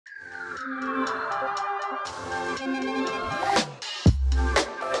Hey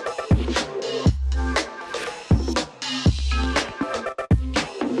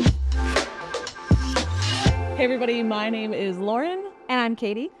everybody, my name is Lauren. And I'm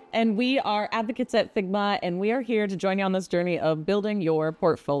Kaitie. And we are advocates at Figma, and we are here to join you on this journey of building your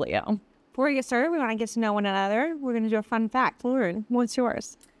portfolio. Before we get started, we want to get to know one another. We're going to do a fun fact. Lauren, what's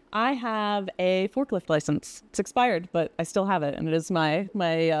yours? I have a forklift license. It's expired, but I still have it, and it is my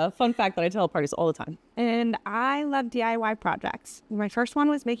fun fact that I tell at parties all the time. And I love DIY projects. My first one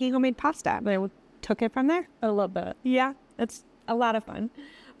was making homemade pasta, but I took it from there. I love that. Yeah, it's a lot of fun.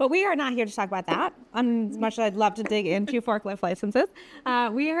 But we are not here to talk about that, as much as I'd love to dig into forklift licenses.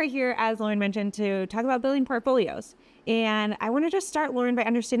 We are here, as Lauren mentioned, to talk about building portfolios. And I want to just start, Lauren, by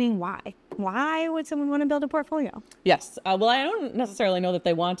understanding why. Why would someone want to build a portfolio? Yes. Well, I don't necessarily know that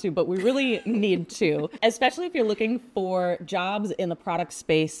they want to, but we really need to, especially if you're looking for jobs in the product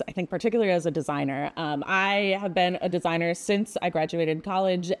space, I think particularly as a designer. I have been a designer since I graduated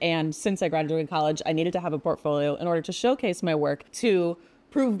college. And since I graduated college, I needed to have a portfolio in order to showcase my work to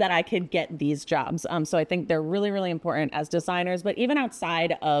prove that I could get these jobs. So I think they're really, really important as designers, but even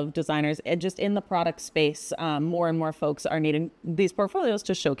outside of designers, just in the product space, more and more folks are needing these portfolios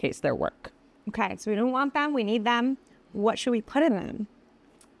to showcase their work. Okay, so we don't want them, we need them. What should we put in them?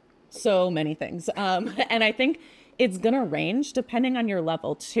 So many things. And I think it's gonna range depending on your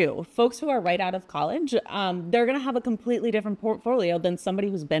level too. Folks who are right out of college, they're gonna have a completely different portfolio than somebody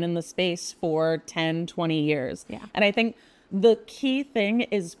who's been in the space for 10, 20 years. Yeah. And I think the key thing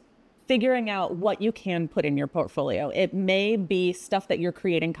is figuring out what you can put in your portfolio. It may be stuff that you're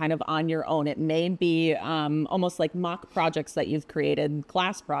creating kind of on your own. It may be almost like mock projects that you've created,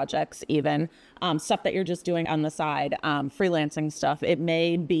 class projects even, stuff that you're just doing on the side, freelancing stuff. It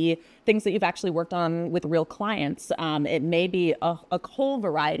may be things that you've actually worked on with real clients. It may be a whole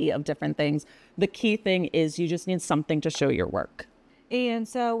variety of different things. The key thing is you just need something to show your work. And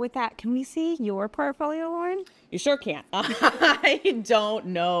so with that, can we see your portfolio, Lauren? You sure can't. I don't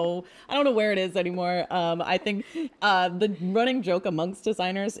know. I don't know where it is anymore. I think the running joke amongst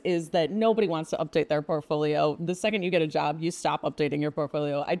designers is that nobody wants to update their portfolio. The second you get a job, you stop updating your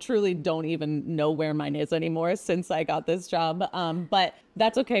portfolio. I truly don't even know where mine is anymore since I got this job. But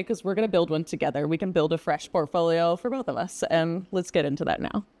that's okay because we're going to build one together. We can build a fresh portfolio for both of us. And let's get into that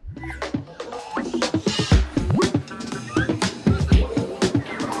now.